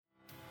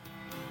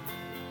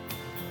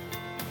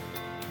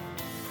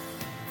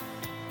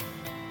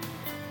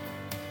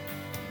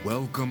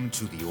Welcome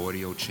to the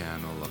audio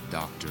channel of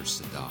Dr.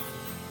 Sadat.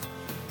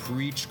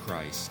 Preach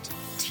Christ,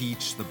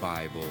 teach the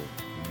Bible,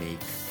 make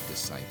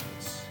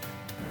disciples.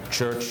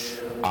 Church,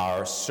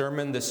 our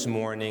sermon this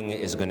morning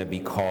is going to be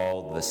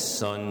called The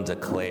Son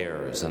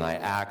Declares, and I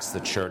ask the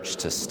church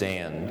to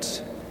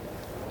stand.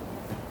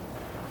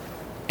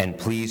 And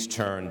please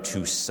turn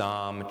to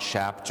Psalm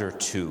chapter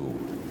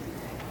 2,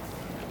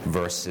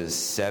 verses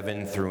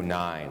 7 through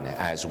 9,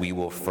 as we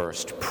will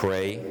first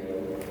pray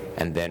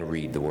and then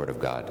read the Word of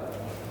God.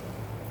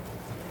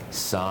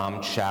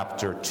 Psalm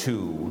chapter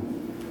 2,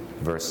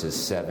 verses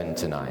 7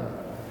 to 9.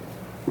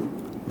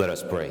 Let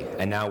us pray.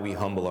 And now we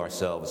humble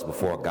ourselves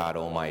before God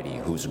Almighty,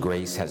 whose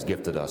grace has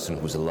gifted us and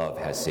whose love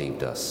has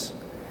saved us.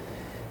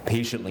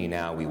 Patiently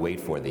now we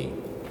wait for Thee.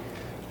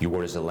 Your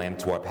word is a lamp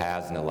to our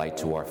paths and a light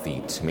to our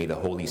feet. May the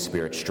Holy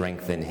Spirit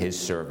strengthen His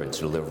servant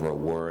to deliver a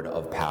word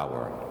of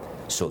power,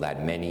 so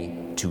that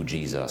many to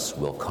Jesus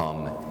will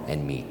come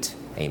and meet.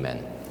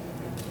 Amen.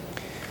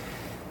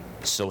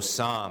 So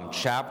Psalm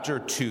chapter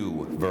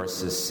 2,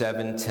 verses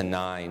 7 to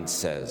 9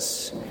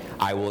 says,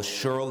 I will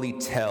surely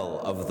tell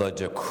of the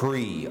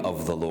decree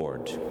of the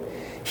Lord.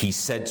 He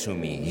said to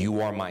me, You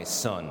are my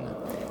son.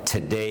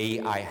 Today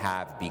I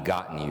have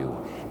begotten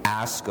you.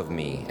 Ask of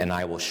me, and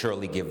I will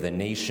surely give the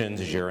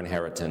nations your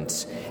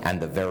inheritance, and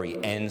the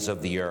very ends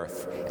of the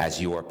earth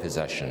as your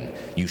possession.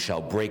 You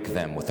shall break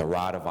them with a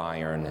rod of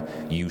iron.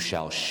 You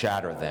shall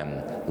shatter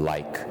them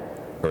like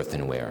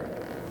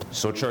earthenware.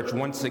 So, church,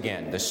 once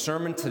again, the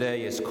sermon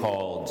today is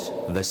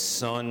called The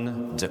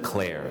Son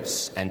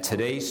Declares, and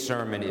today's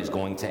sermon is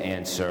going to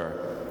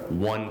answer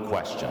one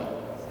question.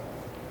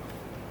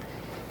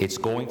 It's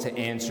going to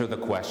answer the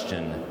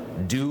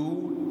question,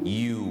 do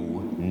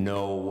you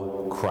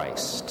know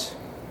Christ?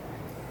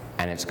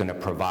 And it's going to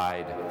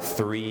provide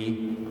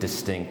three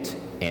distinct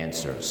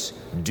answers.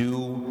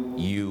 Do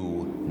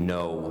you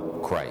know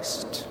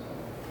Christ?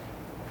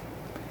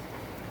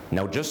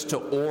 Now, just to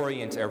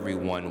orient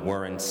everyone,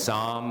 we're in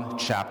Psalm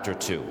chapter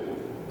 2.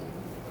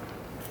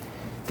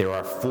 There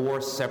are four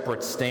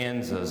separate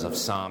stanzas of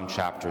Psalm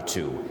chapter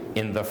 2.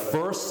 In the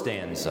first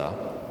stanza,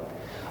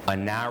 a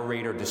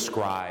narrator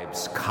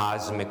describes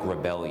cosmic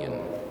rebellion,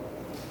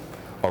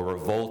 a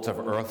revolt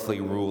of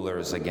earthly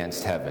rulers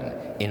against heaven.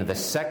 In the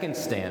second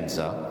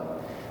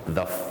stanza,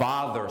 the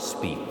Father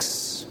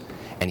speaks.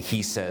 And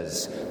he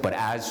says, But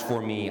as for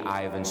me,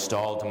 I have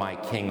installed my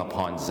king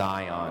upon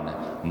Zion,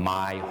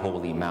 my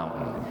holy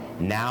mountain.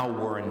 Now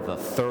we're in the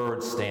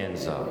third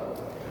stanza,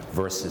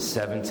 verses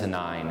 7 to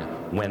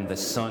 9, when the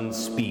Son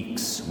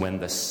speaks, when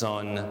the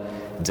Son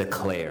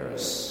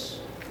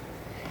declares.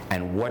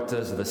 And what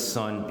does the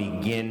Son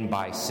begin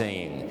by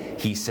saying?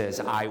 He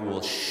says, I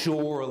will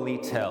surely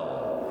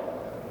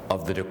tell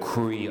of the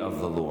decree of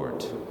the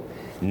Lord.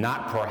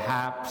 Not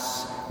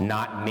perhaps,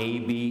 not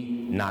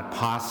maybe, not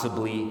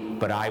possibly,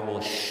 but I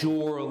will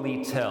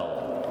surely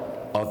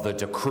tell of the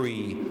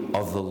decree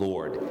of the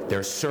Lord.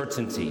 There's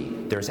certainty,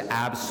 there's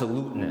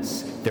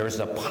absoluteness, there's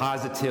a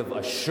positive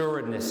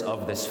assuredness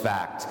of this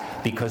fact,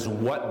 because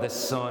what the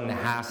Son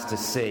has to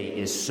say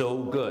is so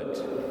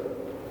good,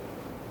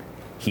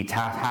 he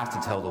has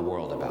to tell the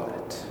world about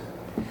it.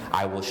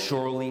 I will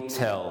surely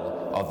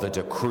tell of the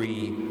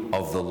decree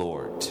of the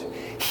Lord.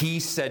 He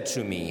said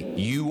to me,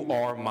 You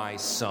are my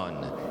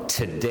son.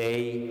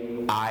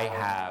 Today I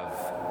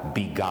have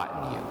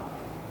begotten you.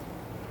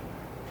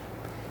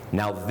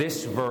 Now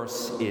this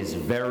verse is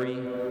very,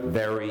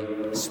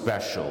 very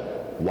special.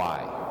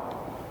 Why?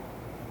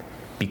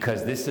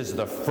 Because this is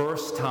the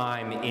first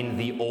time in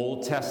the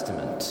Old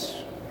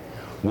Testament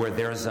where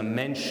there's a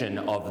mention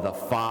of the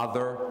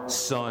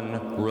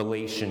Father-Son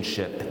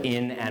relationship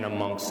in and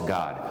amongst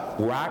God.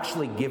 We're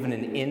actually given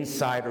an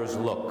insider's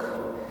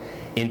look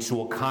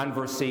into a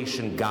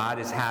conversation God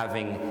is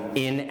having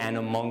in and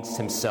amongst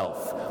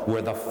Himself,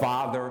 where the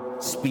Father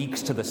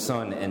speaks to the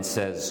Son and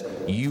says,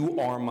 You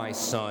are my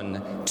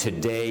son,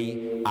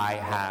 today I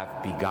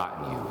have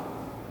begotten you.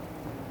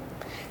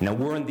 Now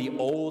we're in the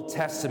Old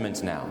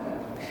Testament now.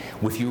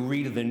 If you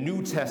read the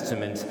New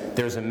Testament,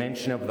 there's a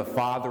mention of the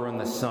Father and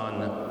the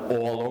Son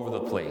all over the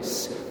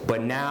place.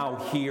 But now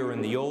here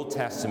in the Old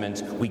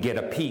Testament, we get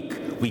a peek,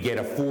 we get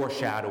a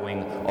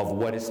foreshadowing of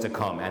what is to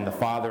come. And the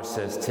Father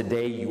says,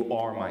 Today you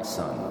are my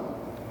son.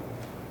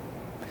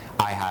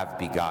 I have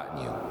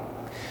begotten you.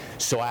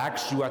 So I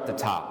asked you at the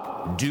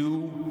top,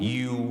 do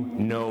you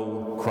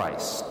know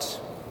Christ?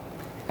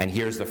 And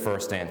here's the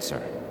first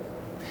answer.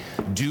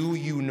 Do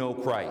you know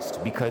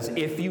Christ? Because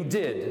if you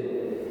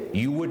did,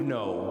 you would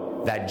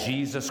know that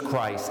Jesus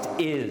Christ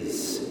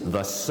is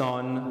the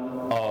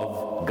Son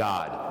of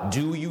God.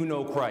 Do you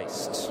know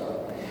Christ?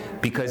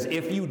 Because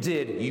if you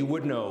did, you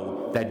would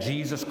know that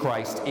Jesus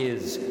Christ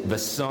is the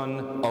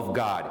Son of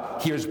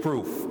God. Here's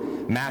proof.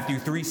 Matthew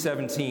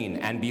 3:17,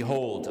 and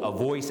behold, a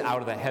voice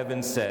out of the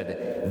heavens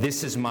said,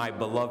 This is my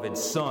beloved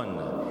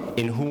Son,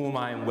 in whom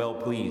I am well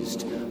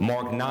pleased.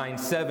 Mark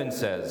 9:7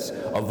 says,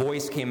 a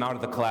voice came out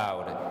of the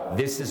cloud,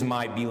 This is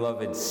my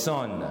beloved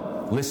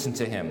Son, listen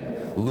to him.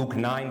 Luke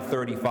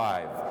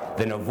 9:35,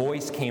 Then a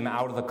voice came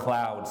out of the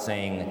cloud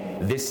saying,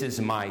 "This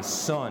is my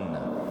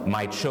Son,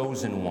 my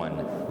chosen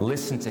one.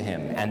 Listen to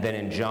him." And then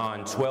in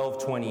John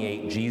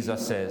 12:28,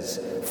 Jesus says,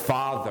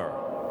 "Father,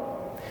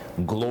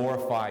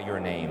 glorify your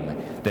name."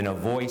 Then a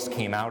voice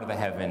came out of the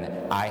heaven,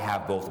 "I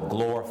have both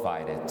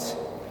glorified it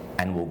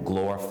and will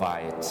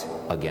glorify it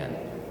again."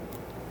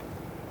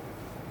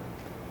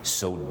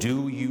 So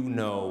do you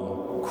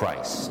know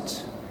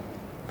Christ?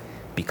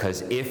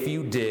 Because if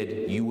you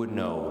did, you would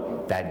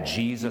know that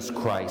Jesus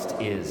Christ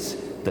is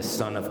the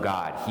Son of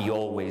God. He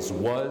always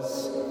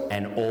was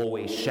and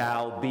always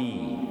shall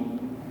be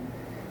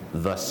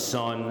the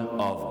Son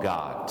of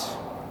God.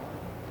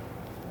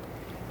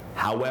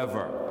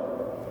 However,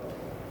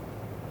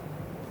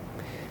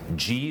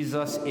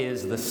 Jesus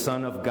is the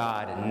Son of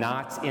God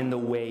not in the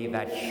way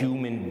that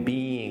human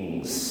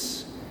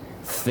beings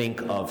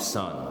think of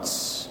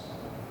sons.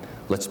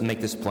 Let's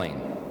make this plain.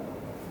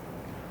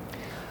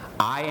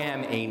 I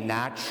am a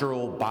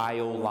natural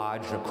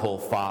biological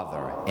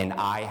father, and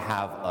I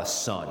have a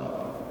son.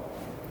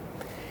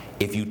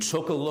 If you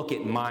took a look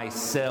at my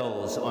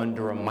cells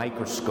under a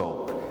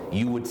microscope,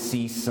 you would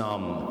see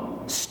some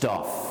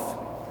stuff.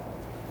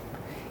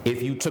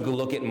 If you took a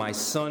look at my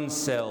son's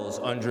cells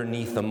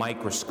underneath the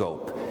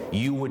microscope,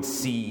 you would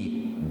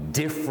see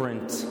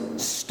different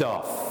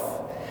stuff,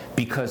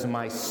 because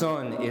my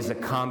son is a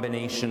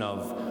combination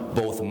of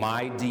both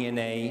my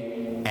DNA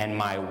and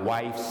my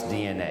wife's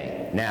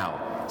DNA.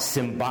 Now,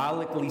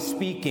 symbolically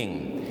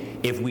speaking,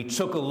 if we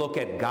took a look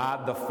at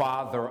God the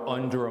Father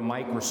under a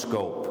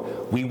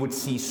microscope, we would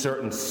see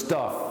certain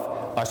stuff,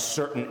 a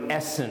certain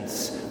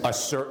essence, a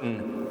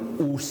certain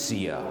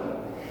ousia.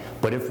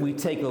 But if we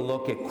take a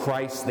look at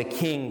Christ the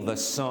King, the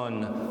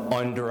Son,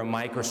 under a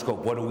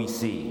microscope, what do we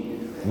see?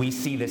 We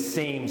see the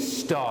same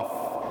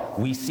stuff.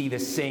 We see the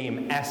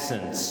same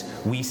essence.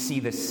 We see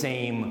the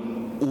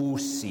same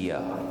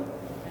ousia.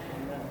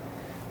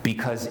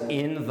 Because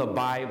in the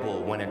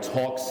Bible, when it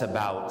talks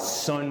about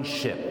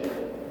sonship,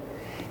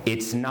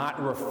 it's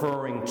not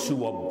referring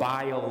to a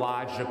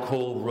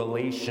biological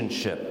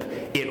relationship.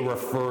 It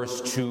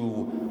refers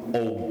to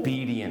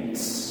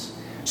obedience.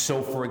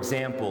 So, for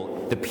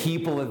example, the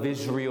people of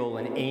Israel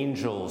and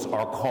angels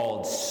are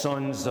called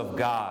sons of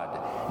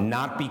God,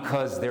 not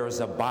because there's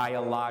a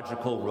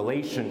biological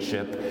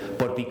relationship,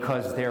 but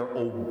because they're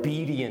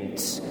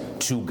obedient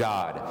to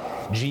God.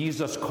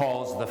 Jesus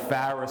calls the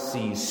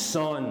Pharisees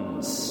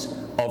sons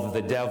of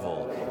the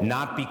devil,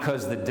 not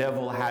because the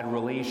devil had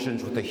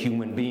relations with a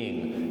human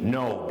being.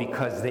 No,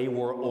 because they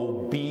were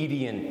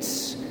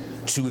obedient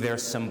to their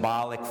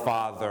symbolic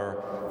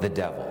father, the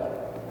devil.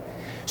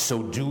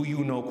 So do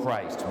you know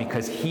Christ?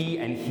 Because he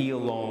and he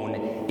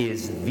alone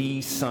is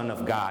the Son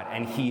of God,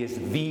 and he is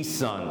the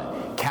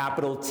Son,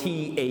 capital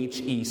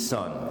T-H-E,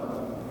 Son,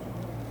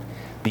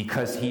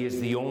 because he is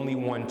the only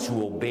one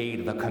to obey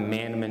the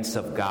commandments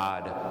of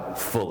God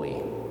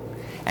fully.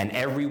 And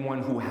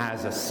everyone who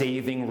has a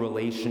saving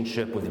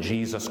relationship with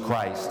Jesus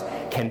Christ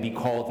can be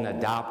called an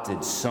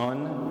adopted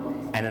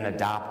son and an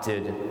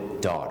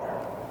adopted daughter.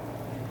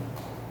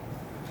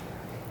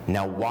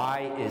 Now,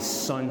 why is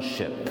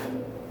sonship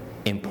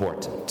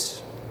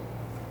important?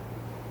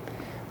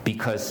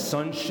 Because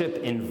sonship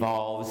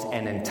involves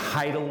an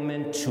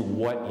entitlement to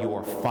what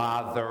your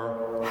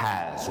father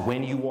has.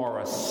 When you are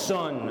a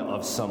son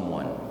of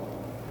someone,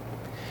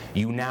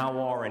 you now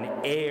are an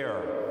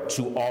heir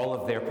to all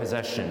of their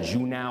possessions.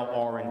 You now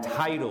are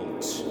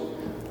entitled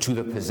to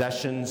the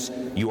possessions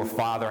your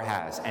father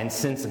has. And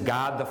since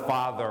God the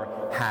Father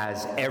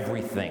has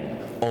everything,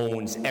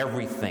 owns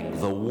everything,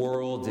 the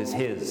world is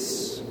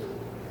his,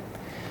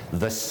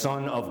 the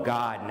Son of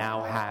God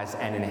now has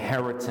an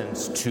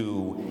inheritance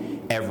to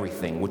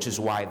everything, which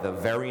is why the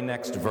very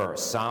next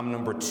verse, Psalm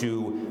number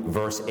 2,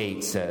 verse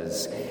 8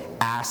 says,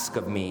 "Ask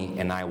of me,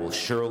 and I will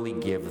surely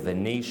give the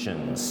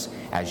nations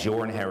as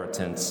your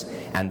inheritance,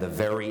 and the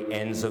very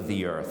ends of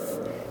the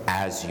earth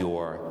as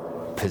your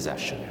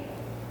possession."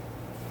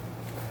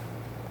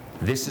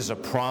 This is a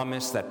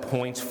promise that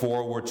points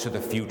forward to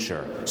the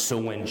future. So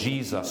when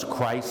Jesus,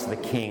 Christ the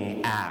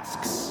King,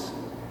 asks,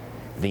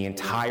 the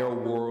entire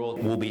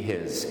world will be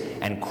his,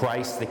 and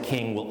Christ the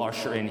King will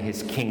usher in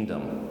his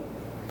kingdom.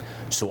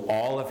 So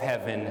all of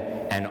heaven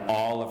and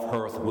all of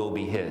earth will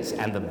be his.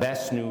 And the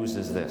best news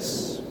is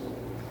this: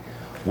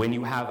 when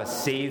you have a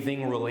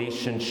saving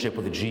relationship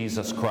with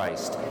Jesus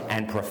Christ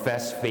and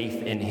profess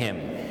faith in him,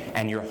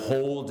 and you're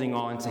holding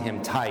on to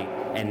him tight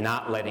and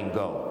not letting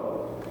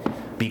go,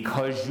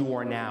 because you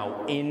are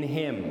now in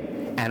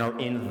him and are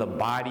in the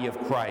body of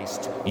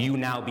Christ, you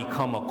now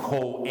become a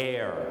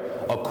co-heir,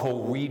 a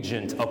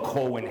co-regent, a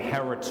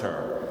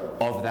co-inheritor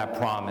of that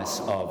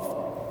promise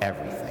of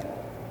everything.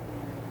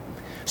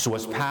 So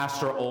as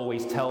Pastor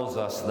always tells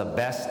us, the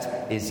best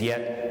is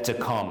yet to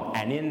come.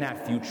 And in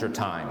that future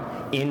time,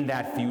 in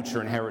that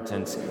future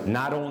inheritance,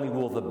 not only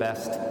will the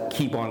best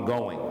keep on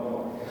going,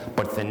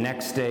 but the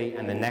next day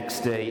and the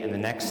next day and the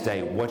next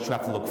day, what you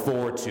have to look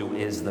forward to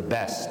is the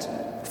best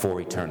for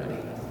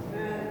eternity.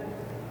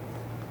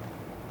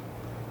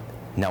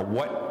 Now,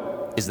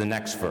 what is the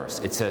next verse.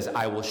 It says,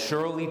 I will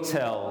surely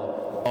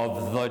tell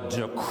of the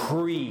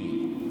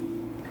decree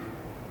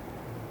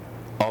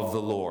of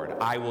the Lord.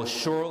 I will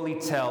surely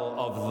tell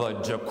of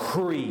the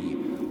decree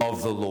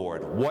of the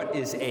Lord. What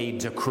is a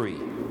decree?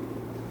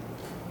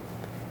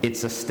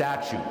 It's a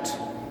statute.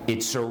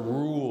 It's a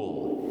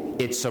rule.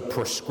 It's a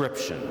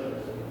prescription.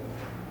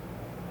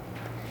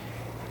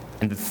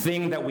 And the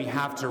thing that we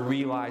have to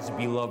realize,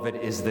 beloved,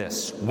 is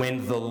this.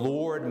 When the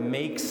Lord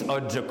makes a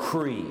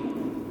decree,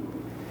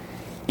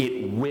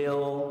 it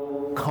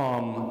will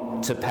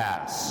come to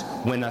pass.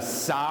 When a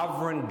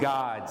sovereign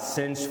God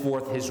sends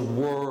forth His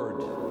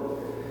word,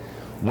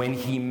 when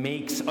He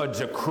makes a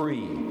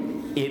decree,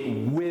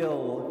 it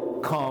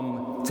will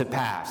come to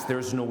pass.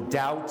 There's no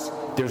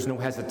doubt, there's no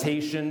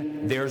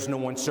hesitation, there's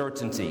no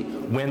uncertainty.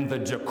 When the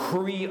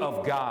decree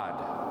of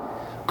God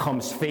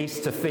comes face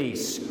to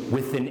face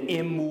with an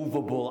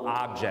immovable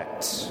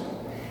object,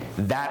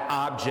 that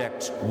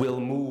object will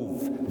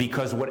move,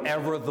 because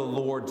whatever the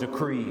Lord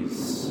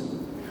decrees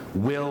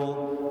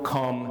will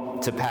come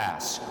to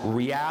pass.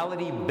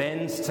 Reality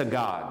bends to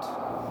God,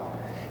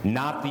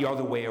 not the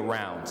other way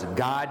around.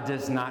 God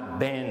does not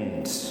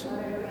bend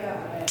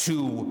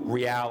to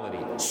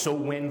reality. So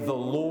when the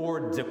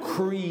Lord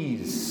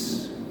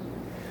decrees,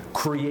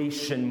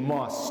 creation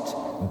must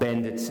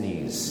bend its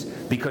knees.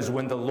 Because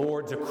when the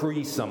Lord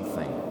decrees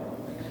something,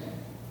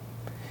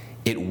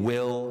 it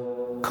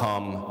will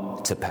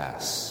come to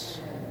pass.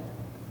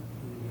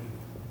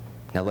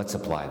 Now let's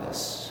apply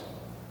this.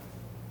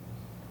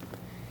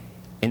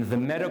 In the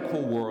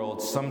medical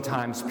world,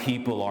 sometimes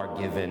people are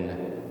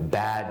given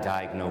bad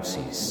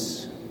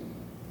diagnoses.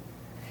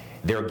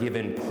 They're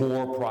given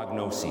poor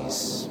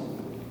prognoses,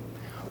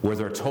 where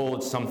they're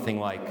told something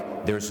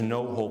like, there's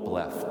no hope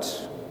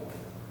left.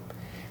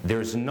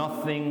 There's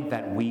nothing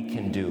that we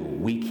can do.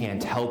 We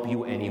can't help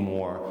you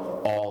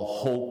anymore. All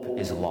hope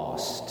is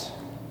lost.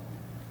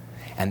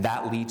 And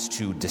that leads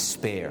to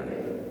despair.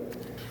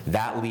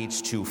 That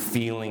leads to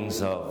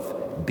feelings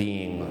of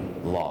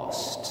being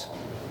lost.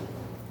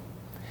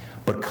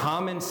 But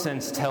common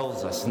sense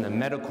tells us in the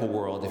medical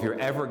world, if you're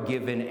ever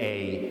given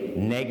a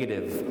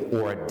negative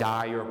or a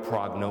dire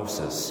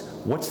prognosis,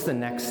 what's the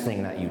next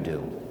thing that you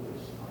do?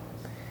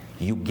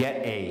 You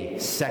get a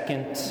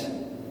second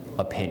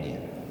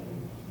opinion.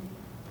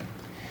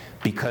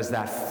 Because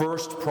that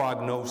first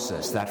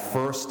prognosis, that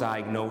first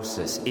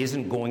diagnosis,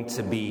 isn't going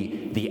to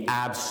be the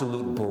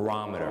absolute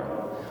barometer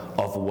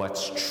of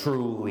what's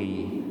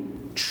truly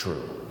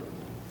true.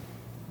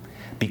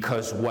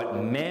 Because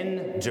what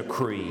men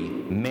decree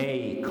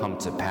may come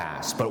to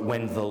pass, but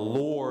when the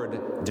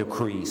Lord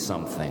decrees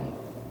something,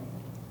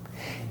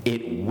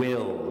 it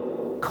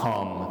will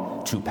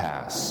come to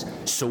pass.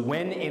 So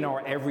when in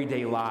our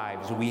everyday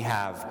lives we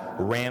have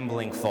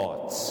rambling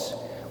thoughts,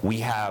 we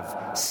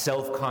have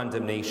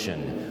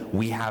self-condemnation,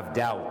 we have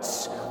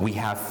doubts, we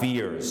have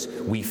fears,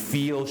 we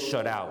feel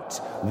shut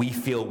out, we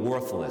feel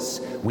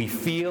worthless, we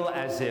feel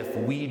as if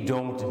we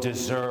don't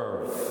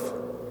deserve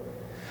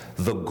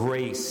the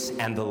grace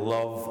and the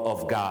love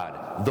of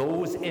God.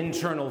 Those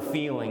internal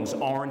feelings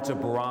aren't a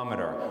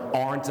barometer,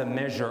 aren't a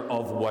measure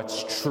of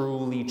what's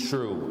truly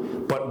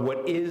true. But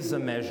what is a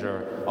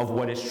measure of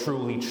what is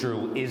truly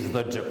true is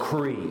the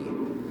decree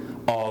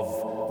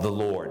of the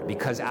Lord.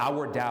 Because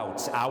our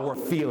doubts, our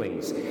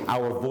feelings,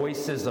 our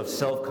voices of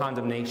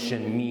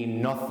self-condemnation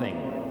mean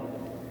nothing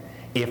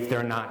if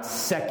they're not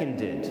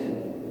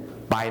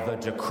seconded by the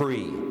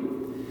decree,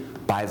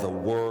 by the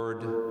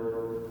word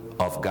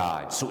of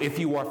God. So if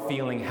you are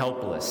feeling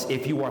helpless,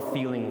 if you are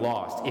feeling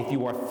lost, if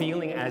you are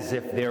feeling as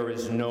if there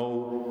is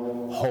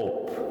no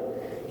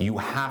hope, you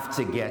have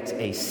to get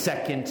a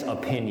second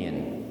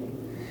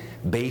opinion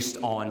based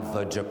on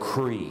the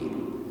decree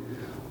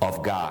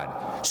of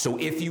God. So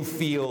if you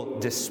feel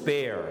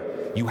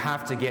despair, you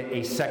have to get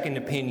a second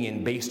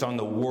opinion based on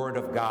the word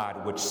of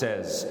God, which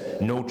says,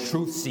 no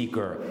truth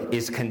seeker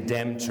is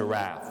condemned to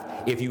wrath.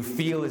 If you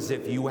feel as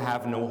if you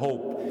have no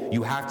hope,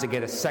 you have to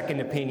get a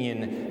second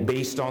opinion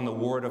based on the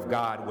word of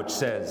God, which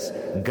says,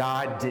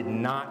 God did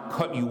not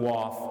cut you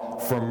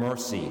off for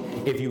mercy.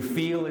 If you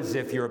feel as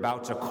if you're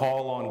about to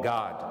call on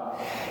God,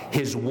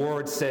 His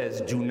word says,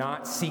 do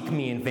not seek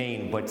me in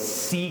vain, but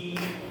seek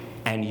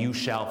and you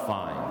shall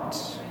find.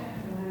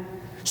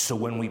 So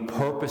when we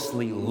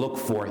purposely look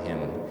for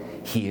Him,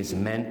 He is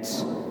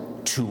meant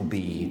to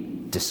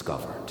be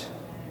discovered.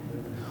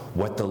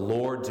 What the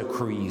Lord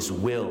decrees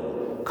will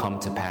come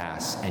to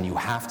pass, and you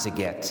have to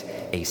get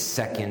a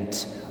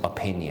second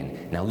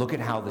opinion. Now look at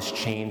how this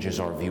changes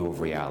our view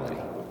of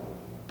reality.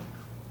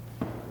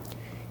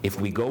 If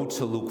we go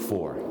to Luke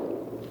 4,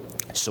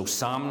 so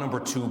Psalm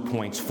number 2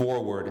 points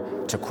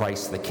forward to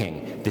Christ the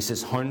King. This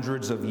is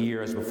hundreds of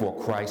years before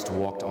Christ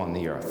walked on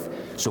the earth.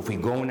 So if we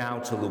go now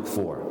to Luke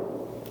 4,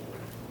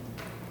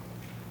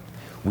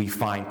 we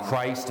find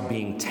Christ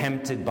being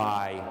tempted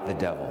by the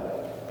devil.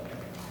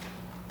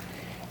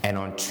 And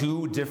on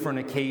two different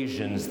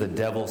occasions, the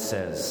devil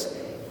says,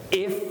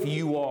 if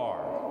you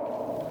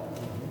are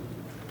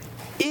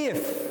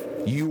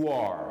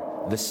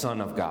the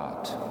Son of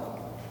God,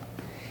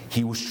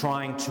 He was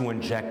trying to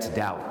inject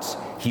doubt.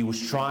 He was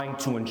trying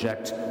to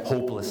inject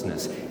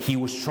hopelessness. He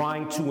was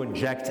trying to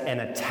inject an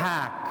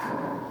attack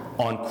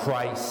on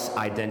Christ's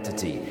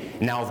identity.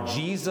 Now, if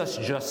Jesus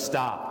just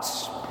stopped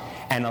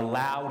and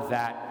allowed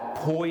that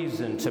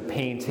poison to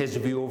paint his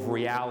view of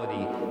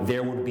reality,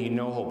 there would be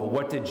no hope. But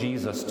what did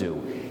Jesus do?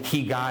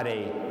 He got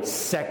a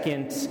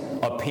second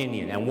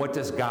opinion. And what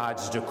does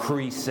God's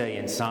decree say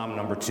in Psalm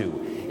number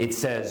 2? It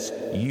says,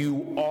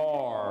 "You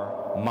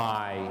are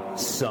my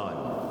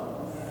son."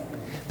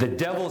 The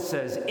devil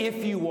says,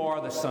 if you are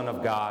the Son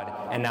of God,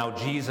 and now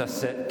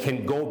Jesus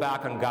can go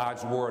back on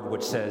God's word,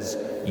 which says,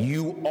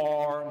 "You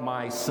are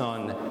my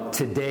son,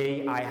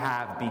 today I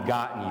have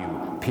begotten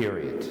you,"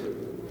 period.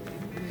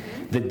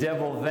 The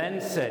devil then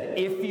said,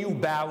 if you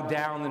bow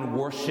down and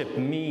worship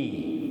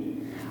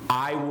me,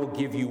 I will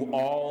give you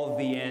all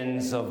the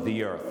ends of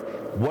the earth.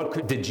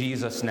 What did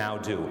Jesus now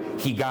do?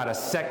 He got a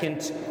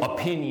second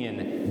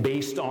opinion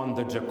based on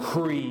the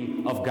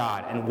decree of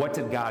God. And what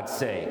did God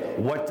say?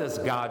 What does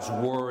God's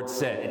word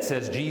say? It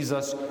says,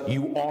 "Jesus,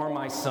 you are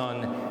my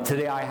son.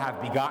 Today I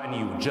have begotten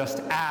you.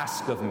 Just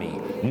ask of me."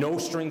 No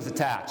strings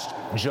attached.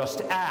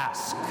 Just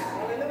ask.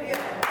 Hallelujah.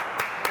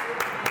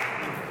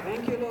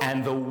 Thank you, Lord.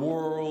 And the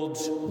world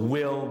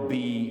will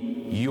be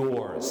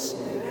yours.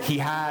 He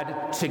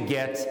had to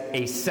get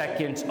a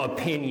second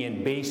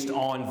opinion based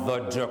on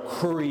the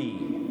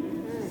decree,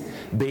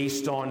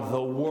 based on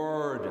the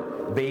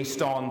word,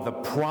 based on the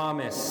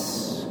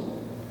promise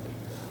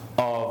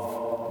of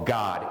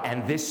God.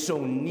 And this so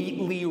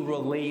neatly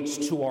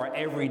relates to our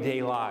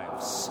everyday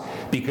lives,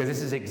 because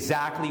this is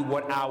exactly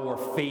what our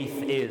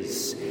faith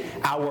is.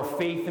 Our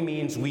faith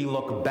means we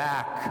look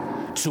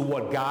back to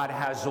what God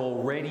has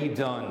already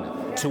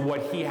done, to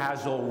what He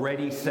has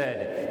already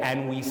said,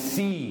 and we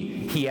see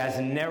He has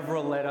never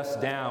let us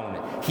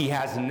down. He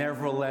has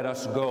never let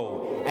us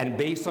go. And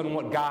based on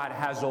what God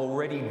has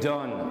already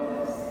done,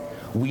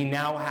 we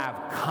now have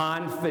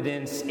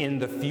confidence in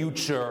the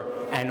future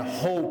and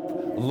hope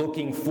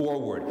looking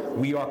forward.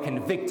 We are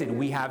convicted.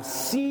 We have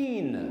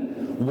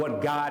seen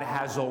what God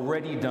has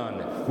already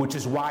done, which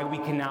is why we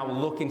can now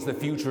look into the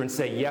future and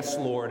say, "Yes,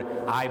 Lord,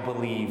 I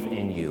believe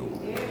in you."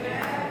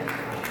 Amen.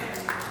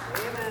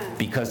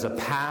 Because a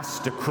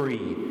past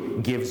decree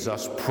gives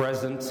us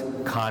present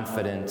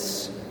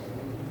confidence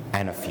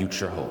and a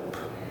future hope.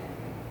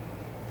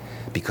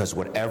 Because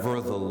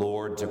whatever the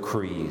Lord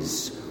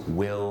decrees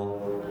will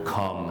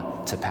come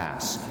to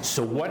pass.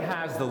 So what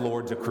has the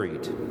Lord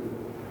decreed?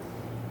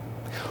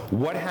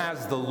 What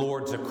has the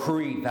Lord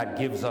decreed that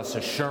gives us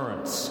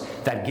assurance,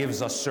 that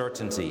gives us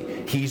certainty?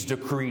 He's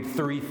decreed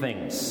three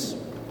things.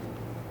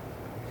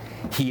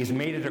 He has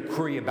made a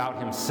decree about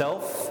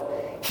Himself,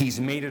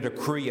 He's made a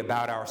decree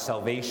about our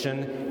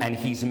salvation, and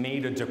He's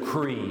made a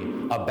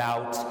decree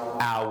about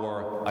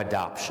our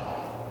adoption.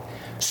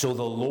 So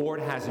the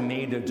Lord has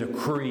made a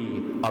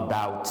decree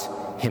about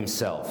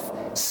Himself.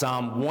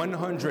 Psalm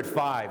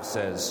 105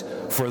 says,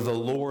 "For the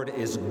Lord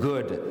is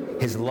good,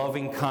 His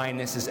loving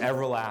kindness is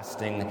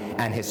everlasting,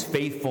 and His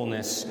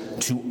faithfulness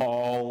to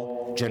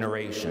all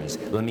generations."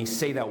 Let me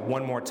say that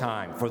one more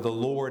time. For the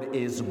Lord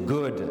is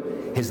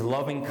good, His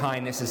loving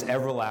kindness is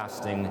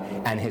everlasting,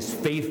 and His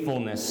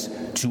faithfulness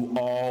to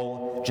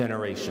all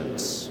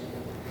generations.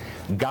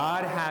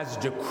 God has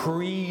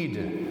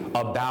decreed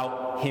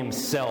about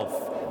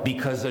Himself,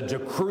 because a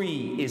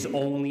decree is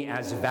only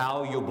as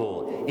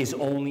valuable, is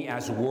only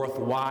as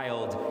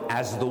worthwhile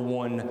as the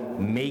one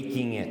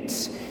making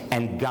it.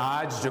 And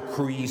God's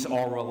decrees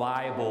are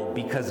reliable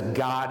because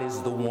God is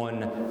the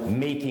one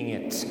making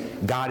it.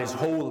 God is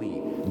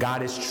holy.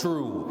 God is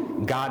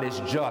true. God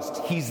is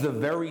just. He's the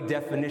very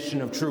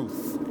definition of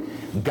truth.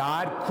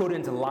 God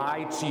couldn't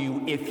lie to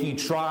you if He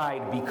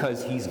tried,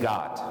 because He's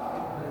God.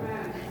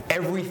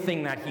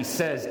 Everything that He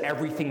says,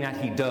 everything that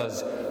He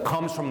does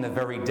comes from the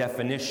very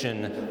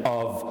definition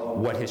of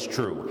what is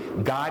true.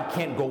 God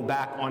can't go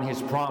back on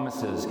His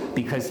promises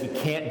because He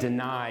can't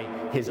deny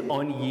His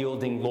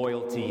unyielding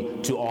loyalty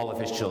to all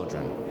of His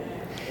children.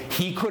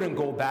 He couldn't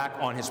go back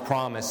on His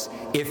promise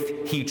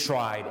if He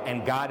tried.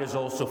 And God is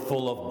also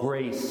full of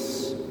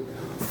grace,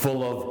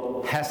 full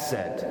of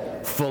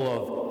hesed, full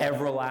of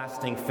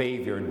everlasting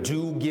favor,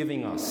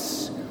 giving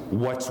us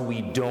what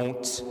we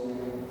don't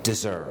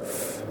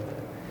deserve.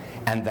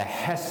 And the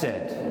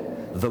hesed,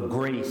 the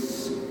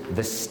grace,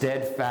 the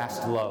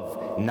steadfast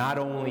love, not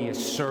only is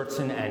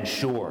certain and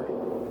sure,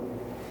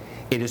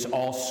 it is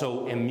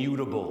also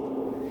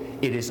immutable.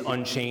 It is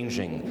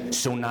unchanging.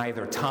 So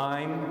neither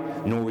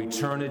time, nor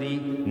eternity,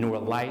 nor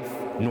life,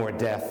 nor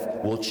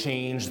death will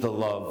change the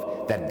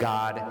love that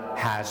God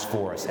has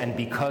for us. And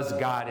because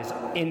God is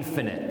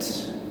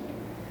infinite,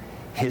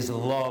 His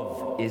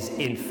love is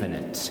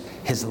infinite.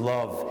 His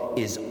love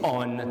is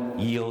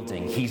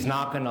unyielding. He's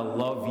not going to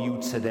love you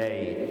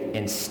today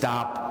and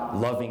stop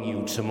loving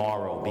you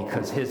tomorrow,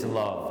 because His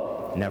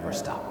love never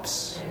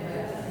stops.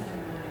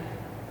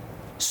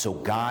 So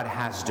God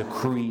has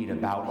decreed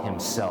about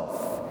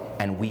Himself,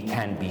 and we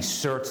can be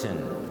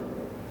certain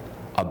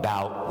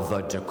about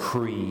the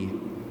decree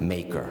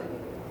maker.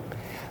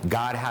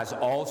 God has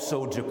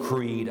also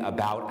decreed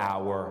about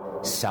our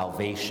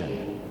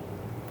salvation.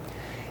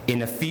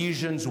 In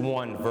Ephesians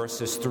 1,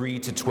 verses 3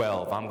 to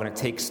 12, I'm going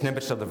to take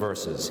snippets of the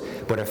verses,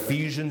 but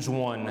Ephesians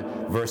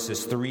 1,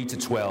 verses 3 to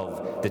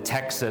 12, the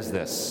text says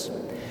this: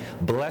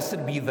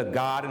 "Blessed be the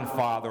God and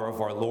Father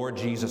of our Lord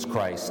Jesus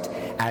Christ,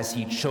 as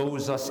he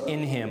chose us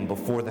in him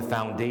before the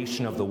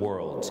foundation of the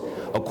world,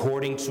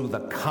 according to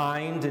the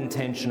kind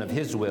intention of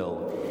his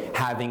will,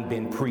 having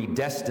been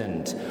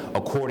predestined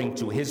according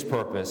to his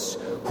purpose,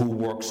 who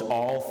works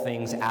all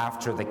things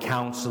after the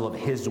counsel of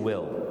his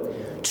will,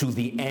 to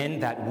the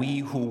end that we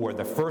who were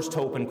the first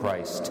hope in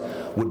Christ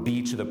would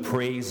be to the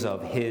praise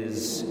of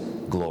his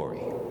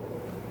glory."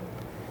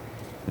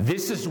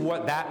 This is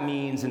what that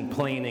means in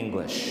plain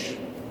English.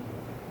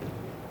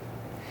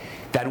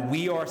 That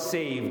we are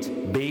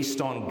saved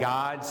based on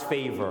God's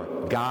favor,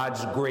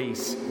 God's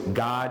grace,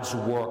 God's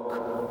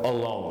work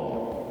alone.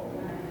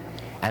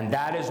 And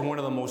that is one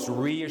of the most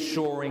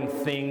reassuring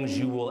things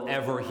you will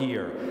ever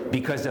hear.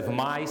 Because if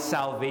my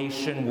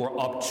salvation were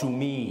up to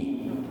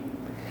me,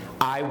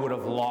 I would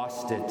have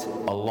lost it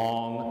a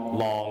long,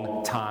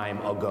 long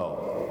time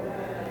ago.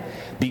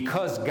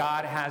 Because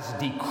God has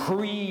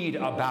decreed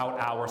about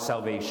our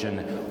salvation,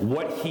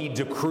 what he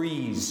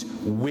decrees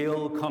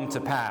will come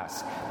to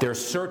pass. There's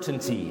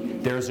certainty,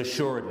 there's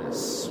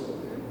assuredness.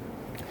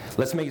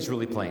 Let's make this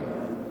really plain.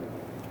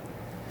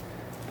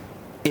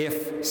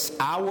 If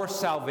our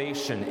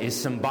salvation is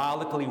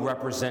symbolically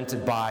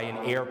represented by an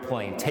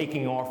airplane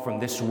taking off from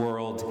this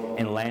world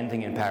and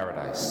landing in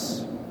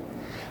paradise,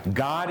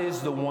 God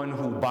is the one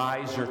who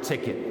buys your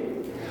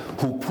ticket,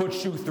 who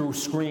puts you through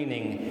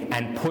screening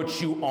and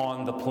puts you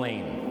on the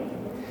plane.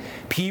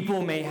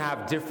 People may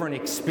have different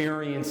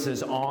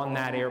experiences on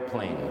that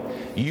airplane.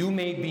 You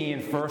may be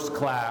in first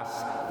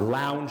class,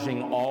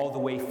 lounging all the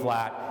way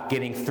flat,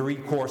 getting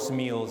 3-course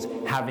meals,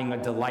 having a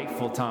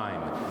delightful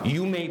time.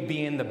 You may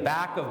be in the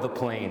back of the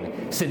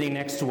plane, sitting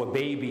next to a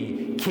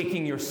baby,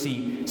 kicking your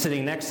seat,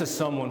 sitting next to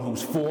someone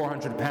who's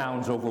 400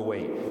 pounds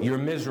overweight. You're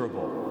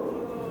miserable.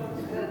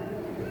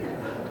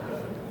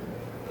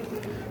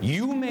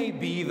 You may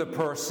be the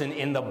person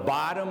in the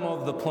bottom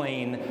of the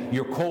plane.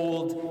 You're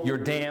cold, you're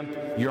damp,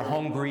 you're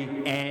hungry,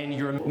 and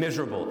you're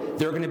miserable.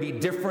 There are going to be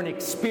different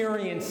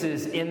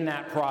experiences in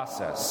that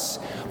process.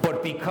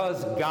 But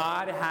because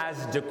God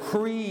has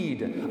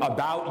decreed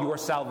about your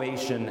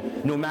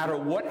salvation, no matter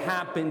what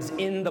happens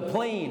in the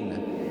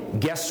plane,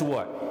 guess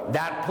what?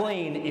 That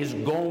plane is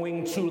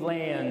going to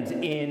land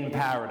in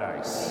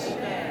paradise.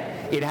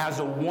 It has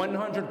a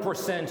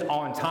 100%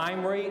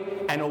 on-time rate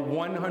and a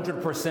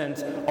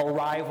 100%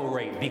 arrival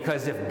rate.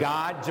 Because if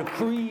God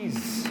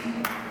decrees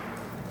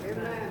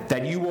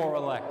that you are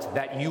elect,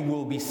 that you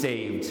will be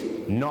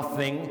saved,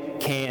 nothing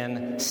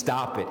can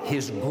stop it.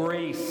 His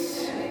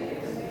grace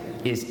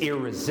is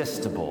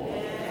irresistible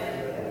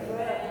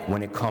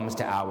when it comes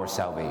to our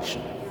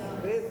salvation.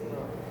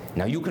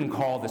 Now, you can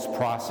call this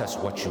process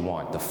what you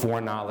want: the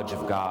foreknowledge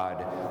of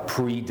God,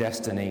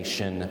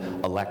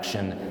 predestination,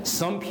 election.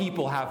 Some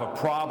people have a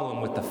problem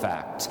with the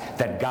fact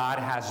that God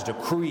has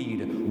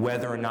decreed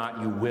whether or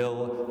not you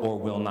will or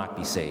will not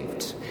be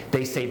saved.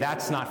 They say,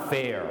 that's not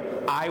fair.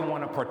 I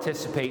want to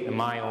participate in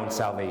my own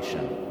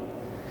salvation.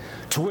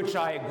 To which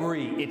I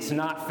agree, it's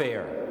not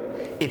fair.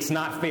 It's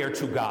not fair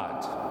to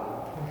God,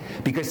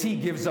 because he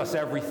gives us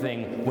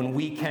everything when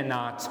we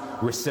cannot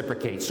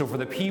reciprocate. So for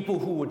the people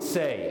who would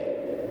say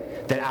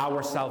that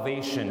our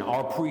salvation,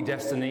 our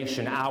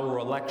predestination, our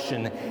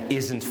election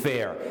isn't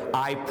fair,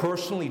 I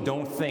personally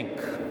don't think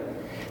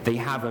they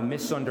have a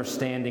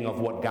misunderstanding of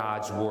what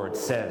God's word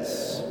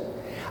says.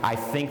 I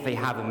think they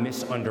have a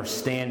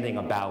misunderstanding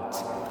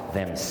about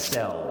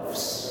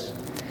themselves.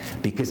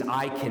 Because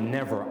I can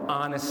never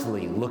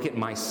honestly look at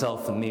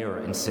myself in the mirror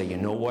and say, you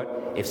know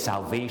what? If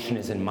salvation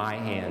is in my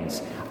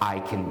hands, I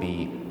can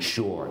be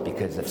sure.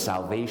 Because if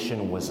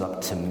salvation was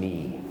up to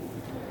me,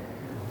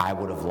 I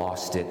would have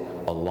lost it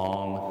a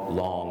long,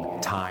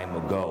 long time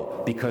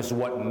ago. Because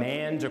what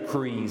man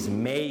decrees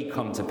may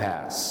come to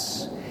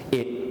pass.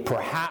 It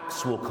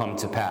perhaps will come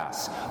to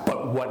pass.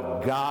 But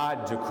what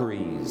God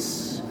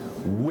decrees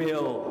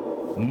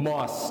will,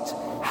 must,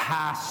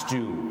 has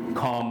to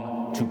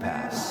come to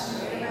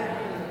pass.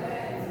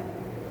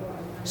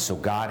 So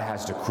God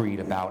has decreed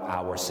about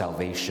our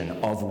salvation,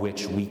 of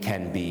which we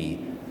can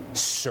be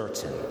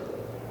certain.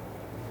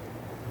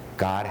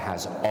 God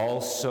has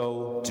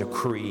also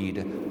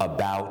decreed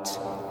about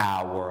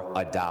our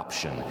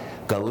adoption.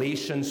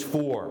 Galatians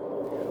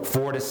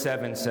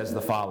 4:4-7 says the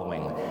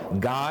following: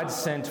 God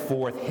sent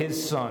forth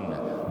his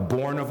Son,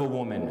 born of a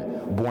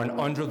woman, born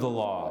under the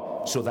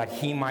law, so that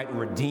he might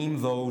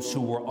redeem those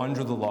who were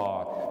under the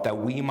law, that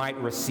we might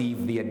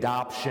receive the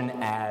adoption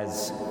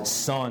as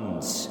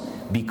sons.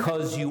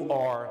 Because you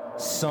are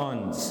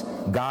sons,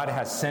 God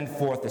has sent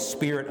forth the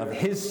Spirit of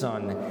his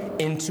Son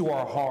into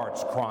our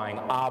hearts, crying,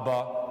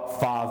 Abba,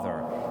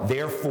 Father.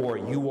 Therefore,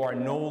 you are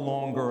no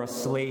longer a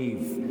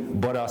slave,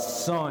 but a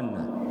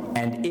son.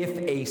 And if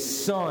a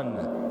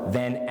son,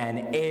 then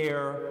an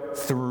heir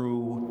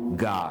through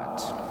God.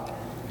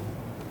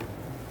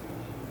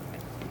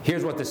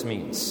 Here's what this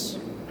means.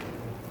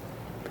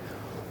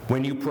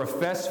 When you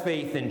profess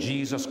faith in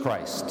Jesus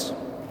Christ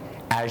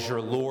as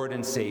your Lord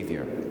and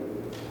Savior,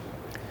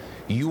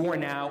 you are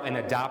now an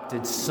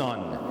adopted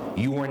son.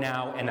 You are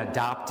now an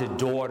adopted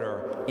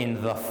daughter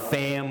in the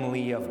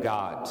family of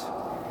God,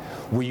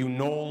 where you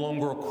no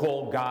longer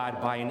call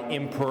God by an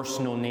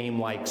impersonal name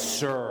like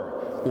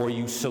Sir, or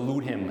you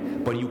salute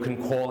him, but you can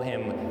call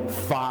him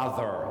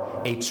Father,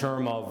 a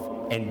term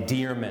of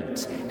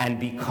endearment. And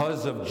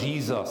because of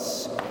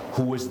Jesus,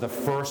 who was the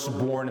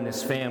firstborn in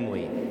his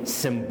family,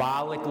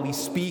 symbolically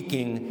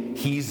speaking,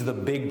 he's the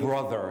big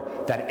brother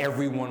that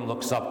everyone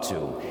looks up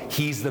to.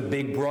 He's the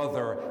big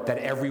brother that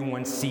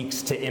everyone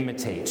seeks to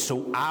imitate.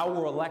 So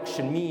our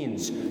election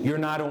means you're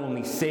not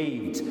only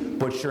saved,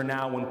 but you're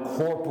now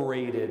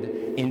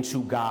incorporated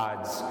into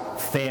God's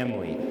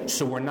family.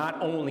 So we're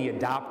not only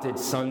adopted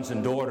sons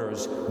and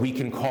daughters, we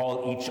can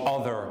call each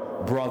other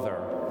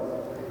brother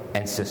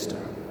and sister.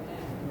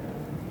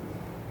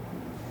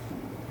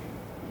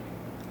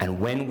 And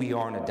when we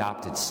are an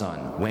adopted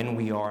son, when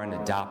we are an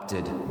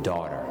adopted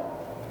daughter,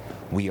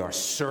 we are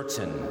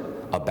certain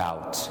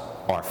about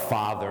our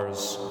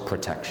Father's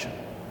protection.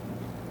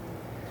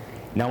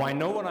 Now, I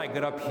know when I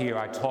get up here,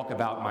 I talk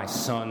about my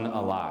son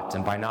a lot,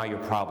 and by now you're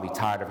probably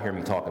tired of hearing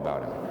me talk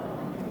about him.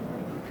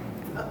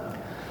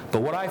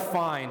 But what I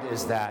find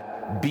is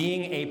that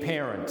being a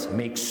parent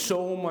makes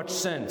so much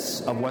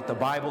sense of what the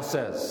Bible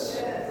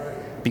says,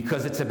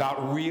 because it's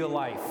about real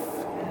life.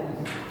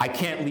 I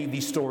can't leave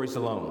these stories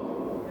alone.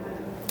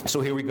 So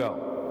here we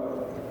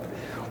go.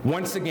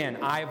 Once again,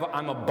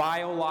 I'm a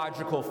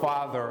biological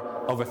father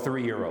of a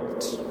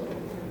 3-year-old.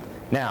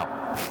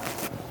 Now,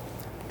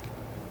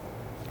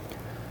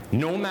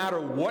 no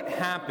matter what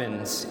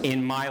happens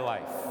in my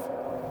life,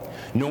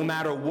 no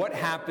matter what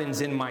happens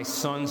in my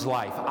son's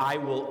life, I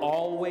will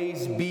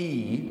always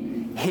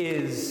be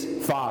his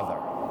father.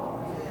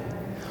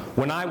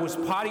 When I was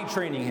potty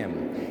training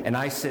him, and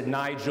I said,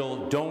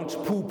 Nigel, don't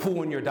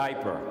poo-poo in your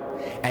diaper.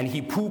 And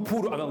he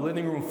poo-pooed on the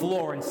living room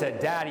floor and said,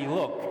 Daddy,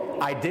 look,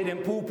 I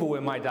didn't poo-poo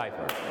in my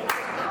diaper.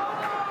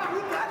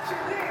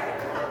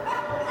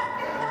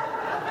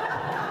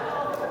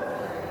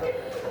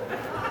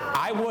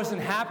 I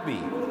wasn't happy.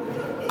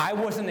 I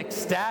wasn't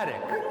ecstatic.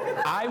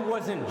 I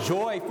wasn't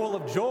full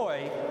of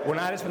joy when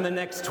I had to spend the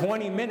next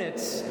 20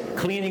 minutes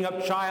cleaning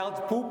up child's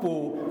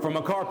poo-poo from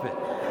a carpet.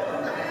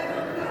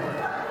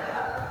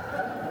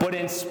 But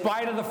in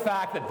spite of the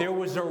fact that there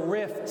was a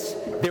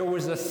rift, there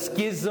was a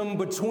schism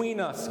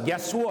between us,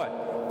 guess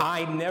what?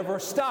 I never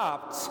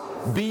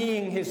stopped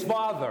being his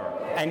father,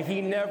 and he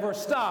never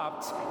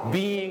stopped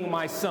being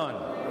my son.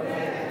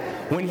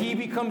 When he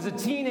becomes a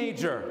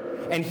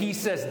teenager and he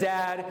says,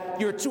 Dad,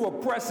 you're too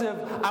oppressive,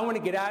 I want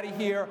to get out of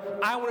here,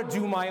 I want to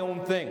do my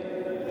own thing.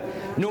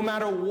 No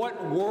matter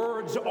what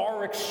words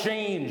are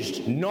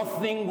exchanged,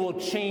 nothing will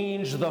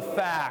change the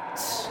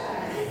fact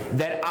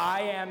that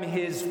I am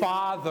his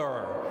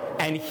father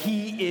and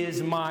he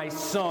is my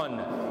son.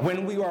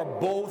 When we are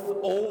both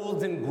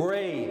old and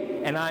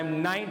gray, and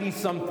I'm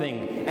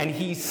 90-something, and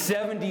he's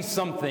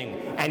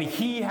 70-something, and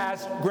he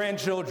has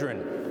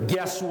grandchildren,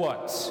 guess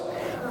what?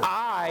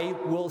 I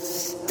will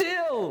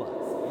still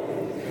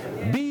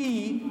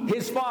be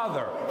his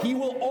father. He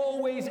will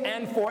always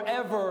and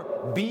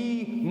forever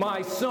be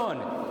my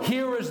son.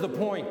 Here is the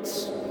point.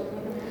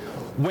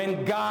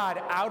 When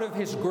God, out of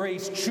his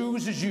grace,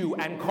 chooses you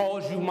and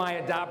calls you my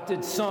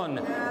adopted son,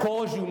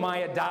 calls you my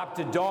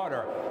adopted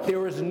daughter,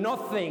 there is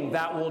nothing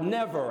that will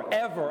never,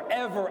 ever,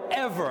 ever,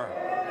 ever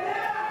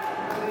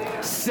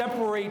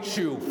separate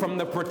you from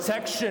the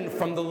protection,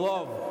 from the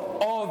love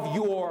of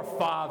your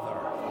Father.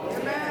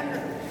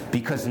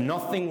 Because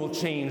nothing will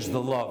change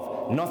the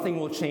love. Nothing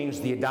will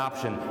change the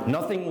adoption.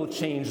 Nothing will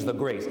change the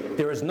grace.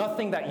 There is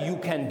nothing that you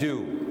can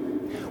do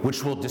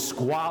which will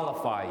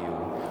disqualify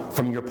you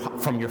from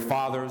your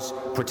Father's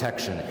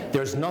protection.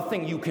 There's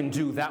nothing you can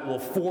do that will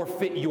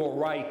forfeit your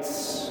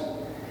rights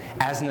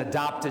as an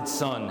adopted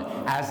son,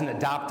 as an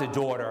adopted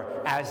daughter,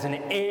 as an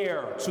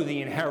heir to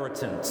the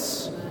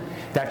inheritance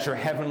that your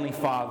Heavenly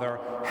Father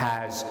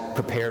has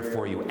prepared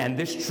for you. And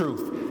this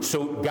truth,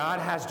 so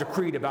God has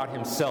decreed about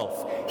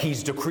himself.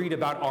 He's decreed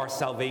about our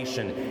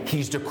salvation.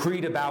 He's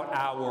decreed about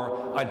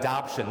our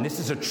adoption. This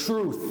is a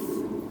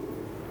truth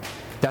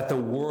that the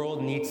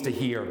world needs to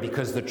hear,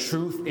 because the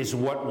truth is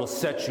what will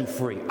set you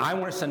free. I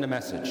want to send a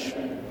message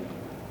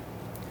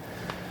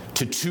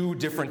to 2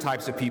 different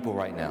types of people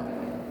right now.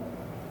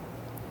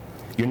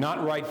 You're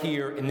not right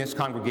here in this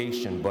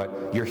congregation,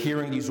 but you're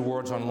hearing these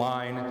words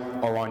online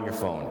or on your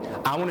phone.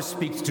 I want to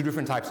speak to 2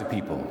 different types of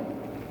people.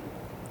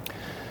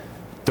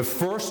 The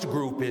first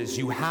group is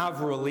you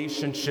have a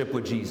relationship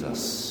with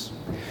Jesus.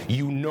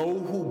 You know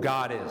who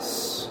God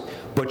is,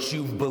 but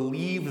you've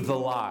believed the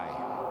lie.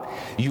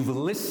 You've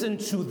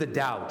listened to the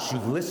doubts,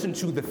 you've listened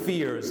to the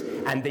fears,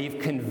 and they've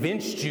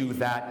convinced you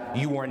that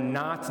you are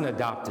not an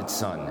adopted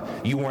son,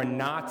 you are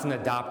not an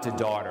adopted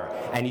daughter,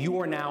 and you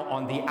are now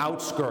on the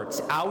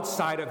outskirts,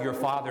 outside of your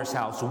Father's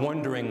house,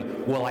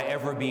 wondering, will I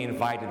ever be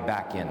invited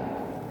back in?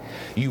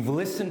 You've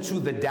listened to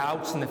the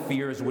doubts and the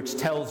fears which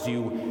tells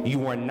you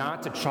you are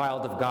not a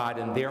child of God,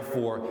 and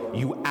therefore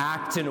you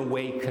act in a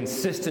way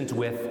consistent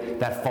with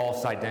that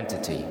false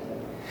identity.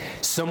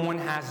 Someone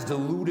has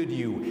deluded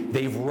you.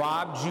 They've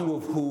robbed you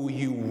of who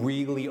you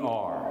really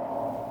are.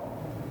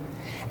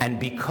 And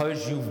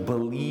because you've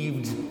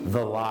believed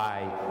the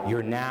lie,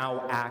 you're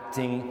now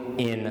acting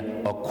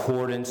in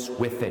accordance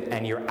with it.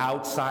 And you're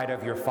outside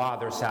of your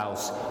Father's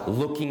house,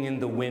 looking in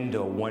the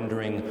window,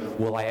 wondering,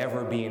 will I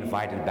ever be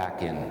invited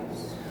back in?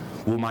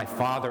 Will my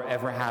Father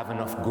ever have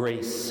enough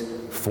grace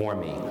for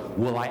me?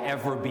 Will I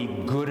ever be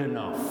good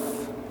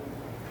enough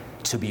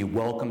to be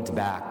welcomed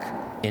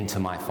back into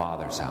my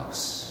Father's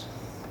house?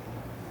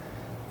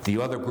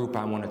 The other group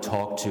I want to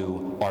talk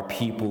to are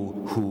people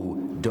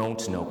who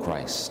don't know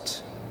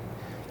Christ.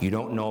 You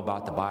don't know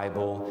about the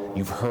Bible.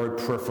 You've heard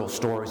peripheral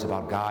stories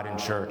about God and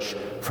church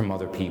from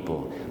other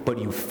people, but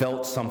you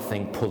felt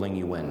something pulling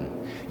you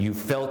in. You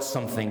felt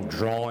something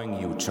drawing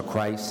you to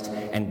Christ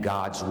and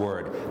God's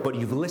Word, but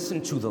you've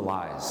listened to the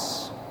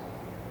lies.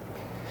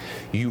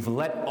 You've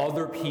let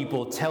other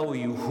people tell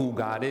you who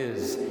God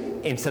is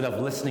instead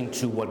of listening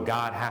to what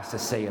God has to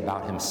say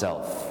about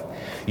himself.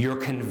 You're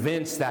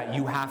convinced that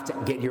you have to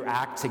get your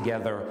act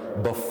together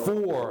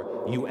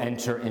before you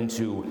enter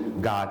into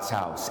God's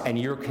house. And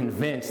you're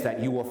convinced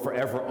that you are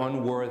forever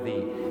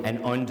unworthy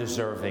and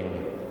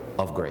undeserving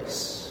of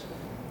grace.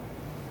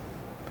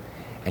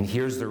 And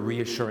here's the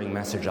reassuring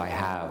message I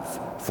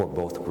have for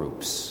both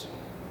groups.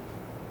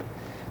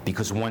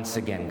 Because once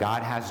again,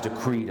 God has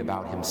decreed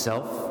about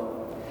himself.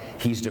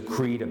 He's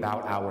decreed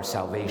about our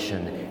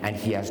salvation, and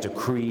he has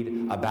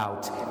decreed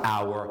about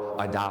our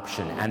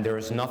adoption. And there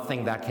is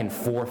nothing that can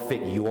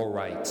forfeit your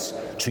rights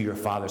to your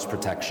Father's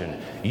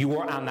protection. You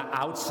are on the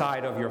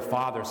outside of your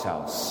Father's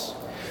house.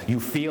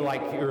 You feel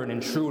like you're an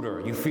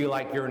intruder. You feel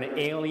like you're an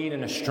alien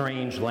in a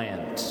strange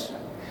land.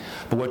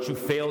 But what you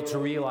fail to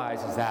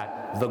realize is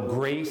that the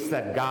grace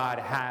that God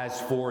has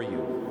for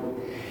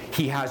you,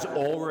 he has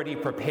already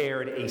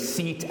prepared a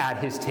seat at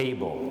his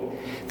table.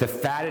 The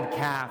fatted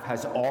calf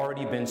has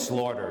already been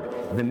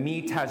slaughtered. The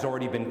meat has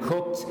already been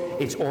cooked.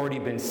 It's already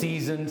been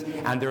seasoned.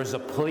 And there's a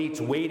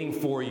plate waiting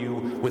for you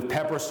with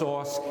pepper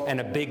sauce and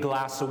a big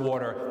glass of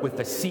water with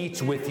the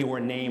seat with your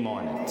name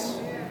on it.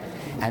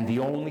 And the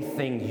only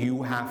thing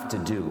you have to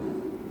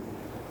do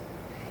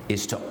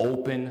is to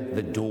open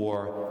the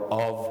door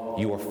of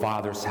your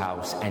Father's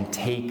house and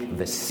take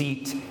the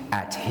seat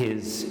at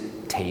his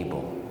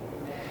table.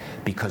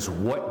 Because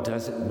what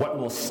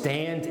will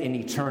stand in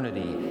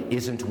eternity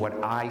isn't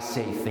what I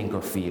say, think,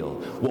 or feel.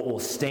 What will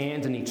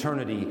stand in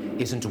eternity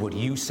isn't what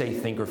you say,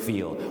 think, or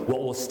feel.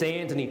 What will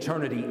stand in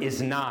eternity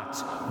is not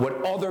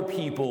what other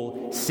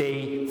people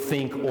say,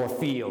 think, or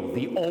feel.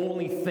 The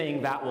only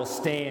thing that will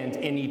stand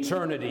in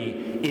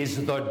eternity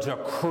is the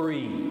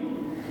decree,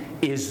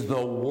 is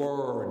the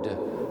word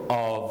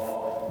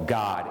of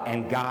God.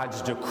 And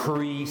God's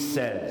decree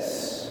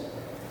says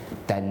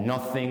that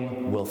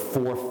nothing will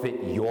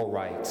forfeit your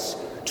rights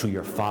to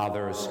your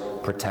Father's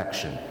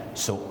protection.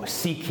 So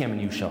seek him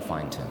and you shall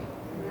find him.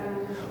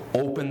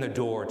 Open the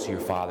door to your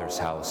Father's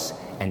house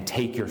and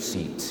take your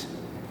seat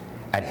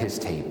at his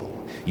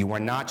table. You are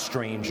not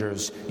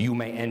strangers, you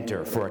may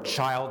enter, for a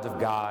child of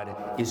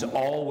God is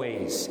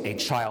always a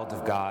child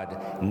of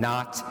God,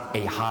 not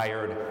a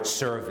hired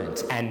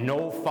servant. And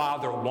no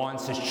father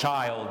wants his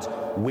child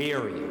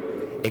weary,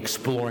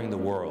 exploring the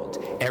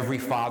world. Every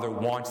father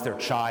wants their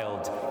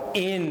child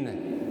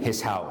in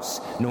his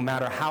house. No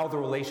matter how the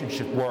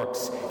relationship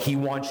works, he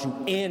wants you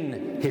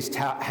in his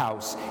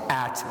house,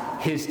 at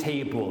his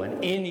table,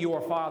 and in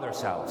your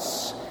Father's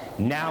house.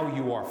 Now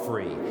you are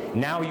free.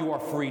 Now you are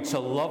free to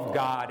love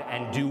God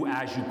and do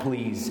as you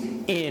please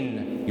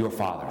in your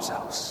Father's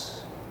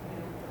house.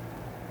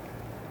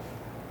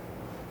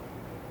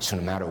 So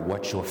no matter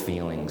what your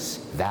feelings,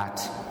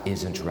 that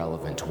isn't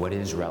relevant. What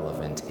is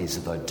relevant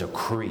is the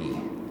decree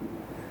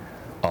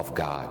of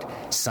God.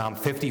 Psalm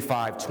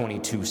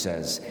 55:22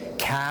 says,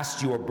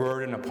 "Cast your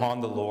burden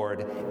upon the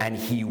Lord, and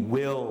he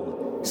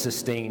will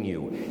sustain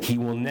you. He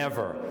will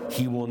never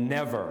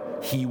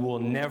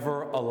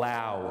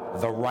allow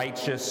the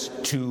righteous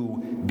to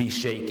be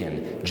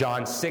shaken."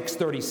 John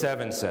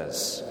 6:37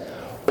 says,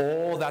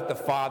 "All that the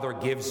Father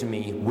gives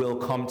me will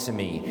come to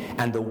me,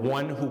 and the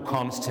one who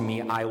comes to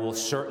me I will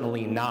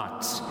certainly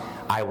not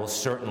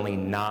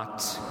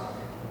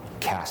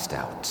cast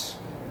out."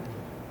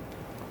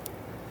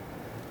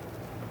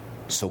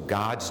 So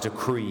God's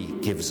decree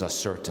gives us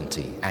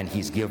certainty, and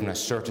he's given us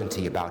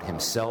certainty about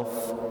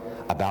himself,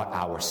 about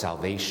our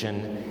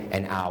salvation,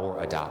 and our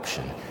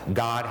adoption.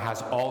 God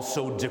has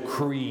also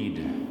decreed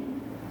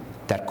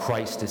that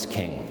Christ is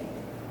King,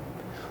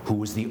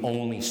 who is the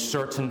only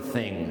certain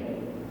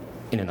thing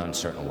in an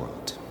uncertain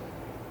world.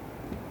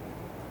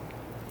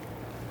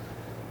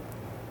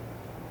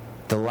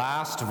 The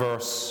last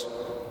verse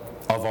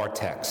of our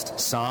text,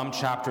 Psalm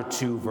chapter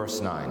 2, verse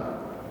 9,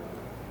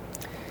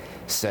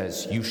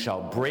 says, "You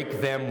shall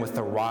break them with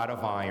a rod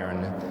of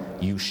iron,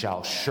 you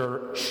shall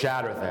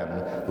shatter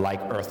them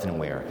like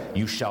earthenware."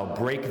 You shall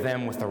break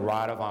them with a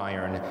rod of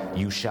iron,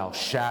 you shall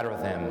shatter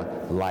them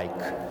like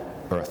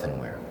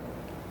earthenware.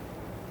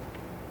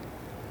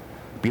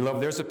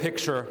 Beloved, there's a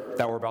picture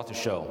that we're about to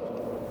show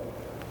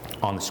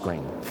on the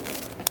screen.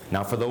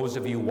 Now, for those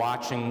of you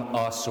watching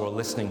us or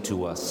listening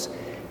to us,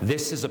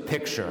 this is a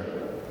picture.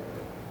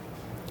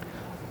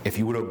 If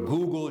you were to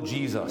Google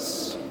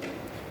Jesus,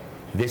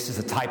 this is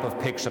the type of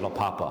picture that'll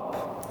pop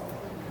up.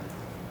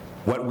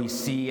 What we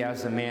see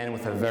as a man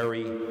with a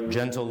very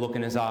gentle look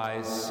in his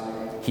eyes.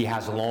 He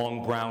has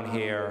long brown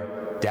hair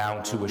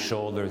down to his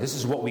shoulder. This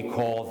is what we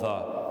call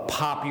the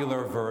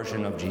popular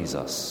version of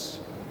Jesus.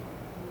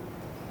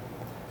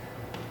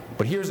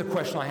 But here's a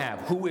question I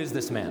have. Who is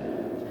this man?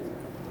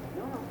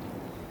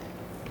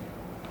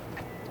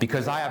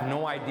 Because I have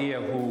no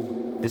idea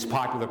who this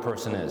popular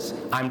person is.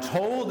 I'm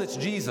told it's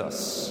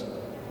Jesus.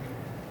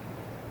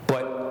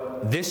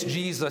 But this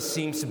Jesus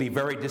seems to be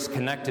very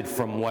disconnected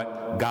from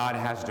what God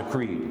has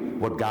decreed,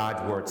 what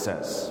God's word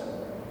says.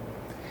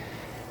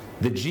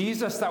 The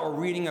Jesus that we're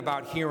reading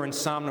about here in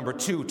Psalm number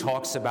 2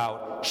 talks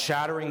about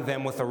shattering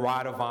them with a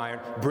rod of iron,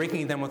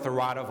 breaking them with a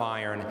rod of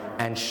iron,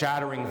 and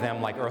shattering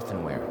them like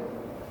earthenware.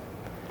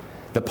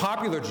 The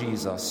popular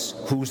Jesus,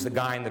 who's the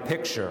guy in the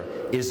picture,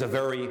 is a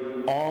very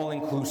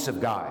all-inclusive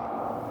guy.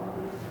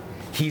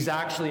 He's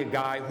actually a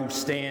guy who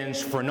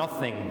stands for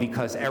nothing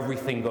because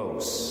everything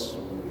goes.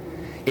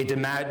 It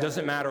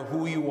doesn't matter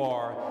who you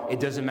are.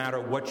 It doesn't matter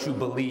what you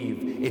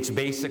believe. It's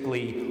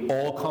basically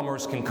all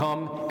comers can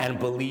come and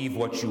believe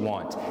what you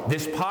want.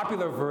 This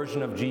popular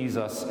version of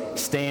Jesus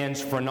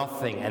stands for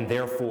nothing and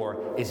therefore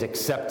is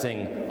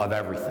accepting of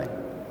everything.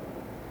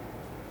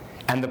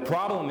 And the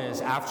problem is,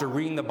 after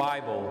reading the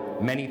Bible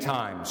many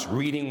times,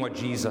 reading what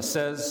Jesus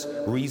says,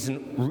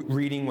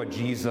 reading what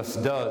Jesus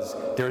does,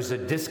 there's a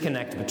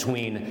disconnect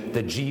between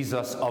the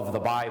Jesus of the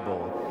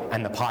Bible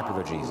and the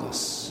popular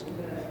Jesus.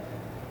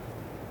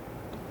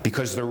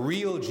 Because the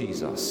real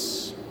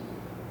Jesus,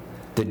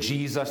 the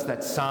Jesus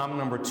that Psalm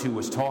number 2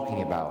 is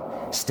talking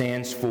about,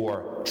 stands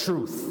for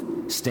truth,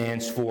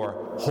 stands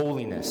for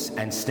holiness,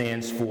 and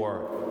stands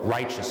for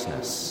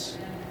righteousness.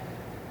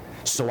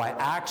 So I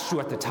asked you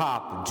at the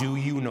top, do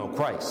you know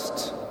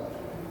Christ?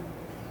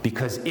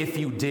 Because if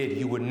you did,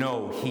 you would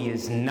know he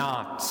is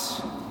not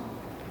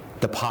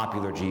the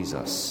popular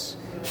Jesus.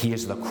 He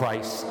is the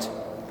Christ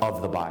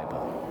of the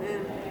Bible.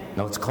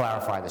 Now let's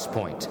clarify this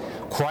point.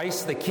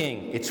 Christ the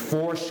King, it's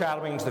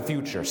foreshadowing to the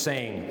future,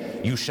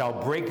 saying, "You shall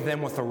break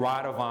them with a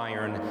rod of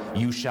iron,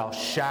 you shall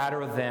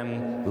shatter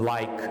them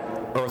like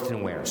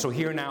earthenware." So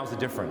here now is the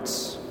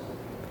difference.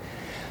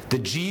 The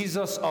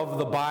Jesus of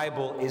the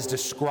Bible is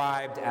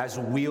described as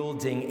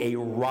wielding a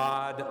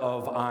rod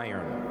of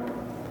iron.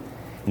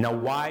 Now,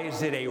 why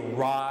is it a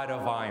rod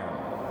of iron?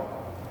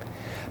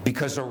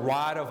 Because a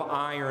rod of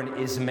iron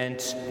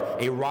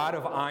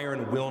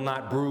will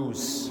not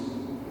bruise.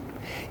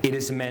 It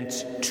is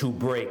meant to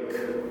break.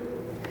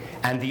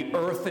 And the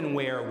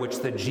earthenware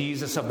which the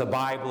Jesus of the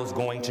Bible is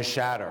going to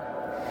shatter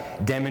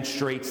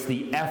demonstrates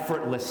the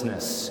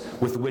effortlessness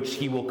with which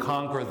he will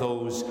conquer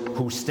those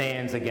who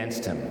stand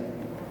against him.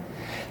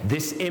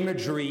 This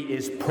imagery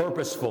is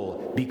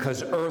purposeful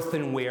because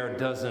earthenware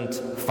doesn't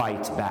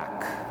fight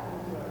back.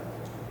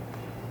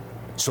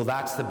 So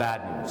that's the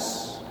bad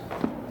news.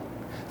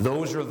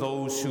 Those are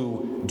those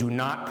who do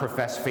not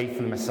profess faith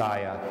in the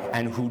Messiah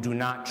and who do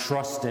not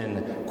trust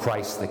in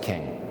Christ the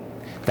King.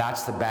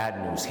 That's the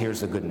bad news.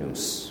 Here's the good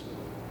news.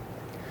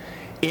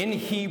 In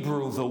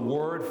Hebrew, the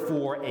word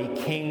for a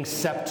king's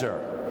scepter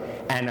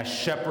and a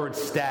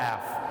shepherd's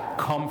staff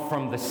come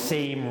from the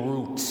same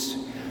roots.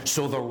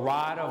 So the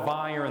rod of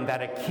iron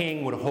that a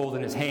king would hold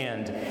in his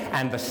hand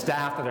and the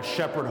staff that a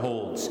shepherd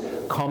holds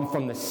come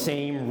from the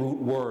same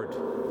root word.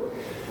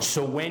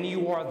 So when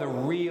you are the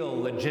real,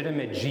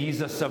 legitimate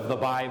Jesus of the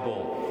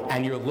Bible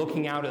and you're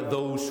looking out at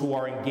those who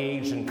are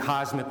engaged in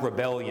cosmic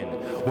rebellion,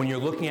 when you're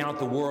looking out at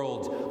the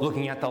world,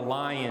 looking at the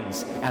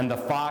lions and the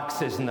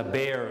foxes and the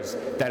bears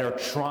that are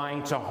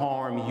trying to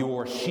harm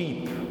your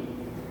sheep,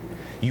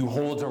 you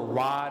hold a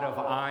rod of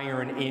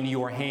iron in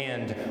your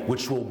hand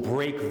which will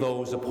break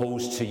those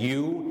opposed to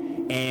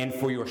you and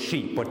for your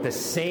sheep. But the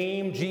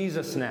same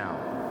Jesus now,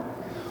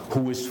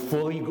 who's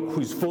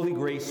fully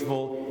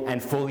graceful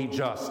and fully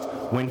just,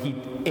 when he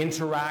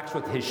interacts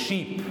with his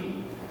sheep,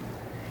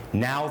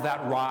 now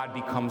that rod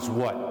becomes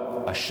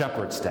what? A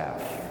shepherd's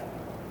staff.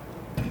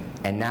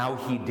 And now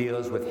he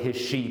deals with his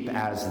sheep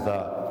as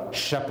the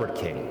shepherd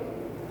king,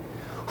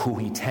 who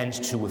he tends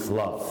to with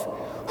love,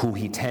 who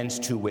he tends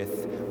to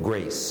with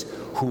grace,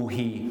 who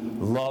he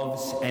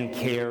loves and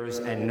cares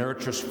and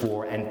nurtures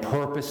for and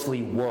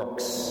purposely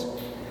works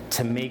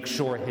to make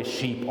sure his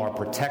sheep are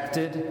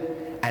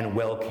protected and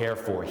well cared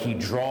for. He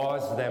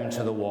draws them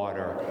to the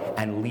water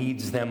and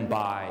leads them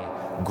by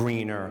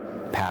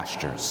greener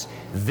pastures.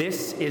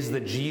 This is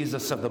the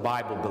Jesus of the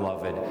Bible,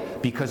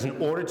 beloved, because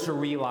in order to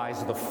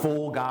realize the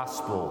full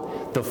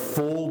gospel, the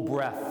full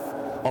breadth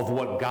of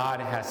what God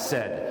has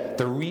said,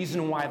 the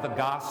reason why the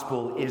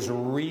gospel is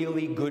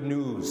really good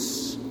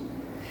news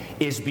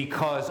is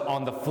because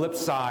on the flip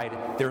side,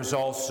 there's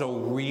also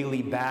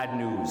really bad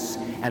news.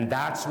 And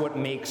that's what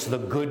makes the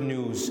good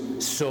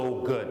news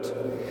so good.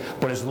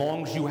 But as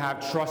long as you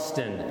have trust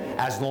in,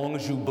 as long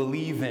as you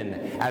believe in,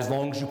 as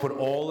long as you put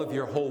all of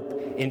your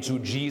hope into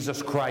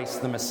Jesus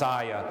Christ, the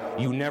Messiah,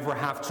 you never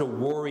have to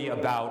worry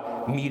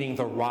about meeting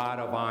the rod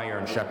of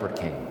iron, Shepherd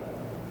King.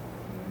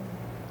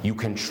 You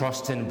can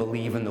trust and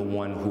believe in the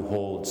one who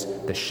holds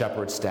the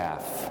shepherd's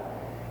staff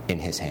in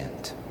his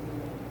hand.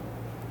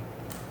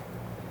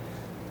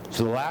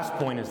 So the last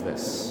point is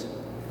this: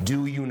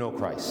 do you know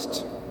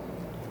Christ?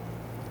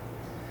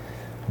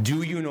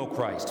 Do you know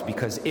Christ?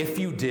 Because if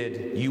you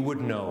did, you would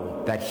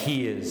know that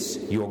he is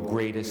your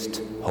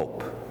greatest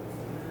hope.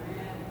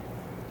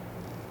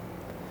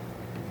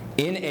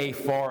 In a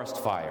forest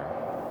fire,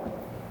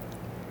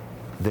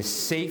 the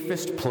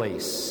safest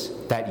place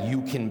that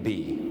you can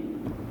be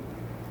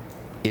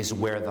is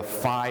where the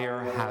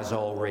fire has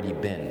already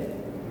been,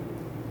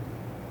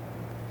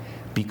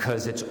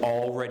 because it's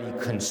already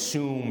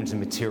consumed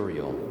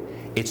material.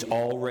 It's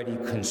already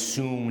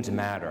consumed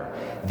matter.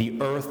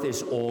 The earth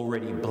is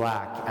already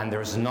black, and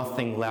there's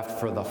nothing left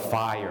for the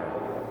fire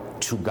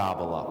to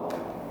gobble up.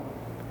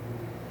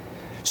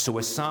 So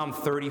as Psalm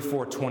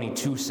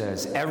 34:22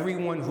 says,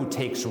 everyone who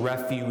takes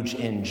refuge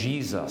in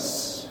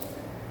Jesus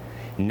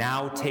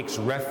now takes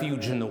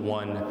refuge in the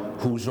one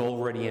who's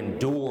already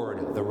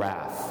endured the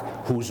wrath,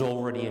 who's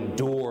already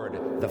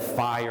endured the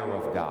fire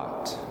of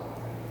God.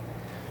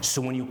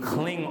 So when you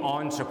cling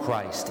on to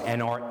Christ and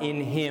are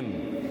in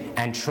him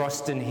and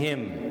trust in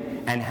him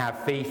and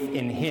have faith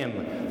in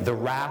him, the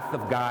wrath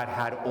of God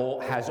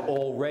has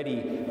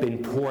already been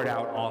poured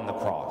out on the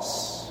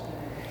cross.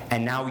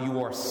 And now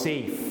you are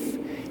safe.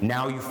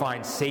 Now you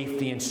find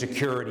safety and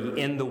security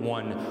in the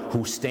one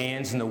who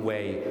stands in the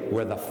way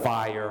where the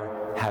fire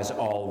has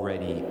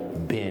already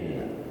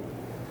been,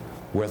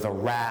 where the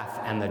wrath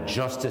and the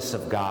justice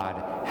of God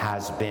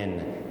has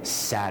been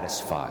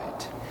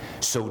satisfied.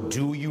 So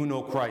do you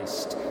know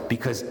Christ?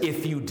 Because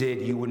if you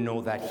did, you would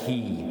know that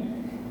he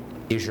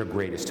is your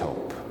greatest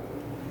hope.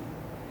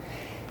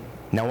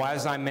 Now,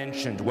 as I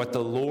mentioned, what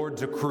the Lord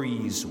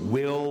decrees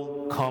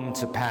will come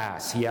to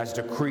pass. He has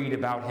decreed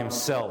about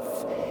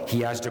himself. He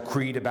has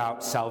decreed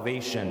about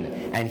salvation.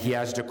 And he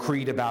has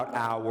decreed about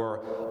our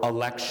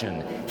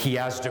election. He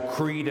has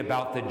decreed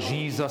about the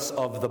Jesus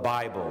of the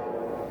Bible,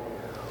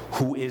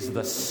 who is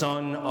the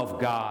Son of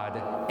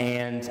God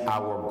and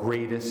our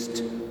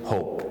greatest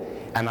hope.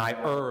 And I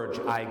urge,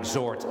 I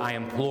exhort, I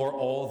implore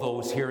all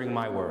those hearing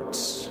my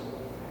words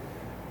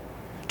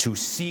to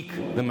seek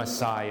the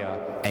Messiah,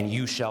 and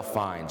you shall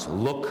find.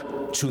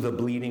 Look to the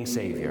bleeding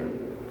Savior,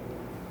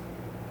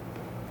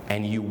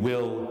 and you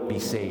will be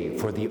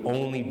saved. For the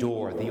only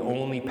door, the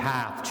only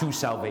path to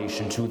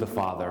salvation, to the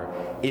Father,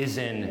 is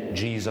in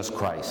Jesus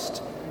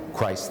Christ,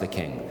 Christ the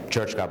King.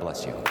 Church, God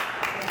bless you.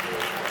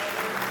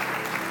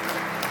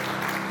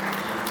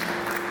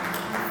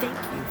 Thank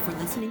you for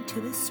listening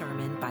to this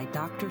sermon by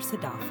Dr.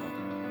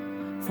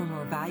 Sadafel. For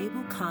more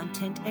valuable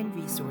content and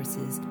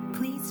resources,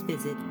 please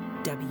visit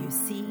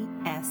wcsk.org.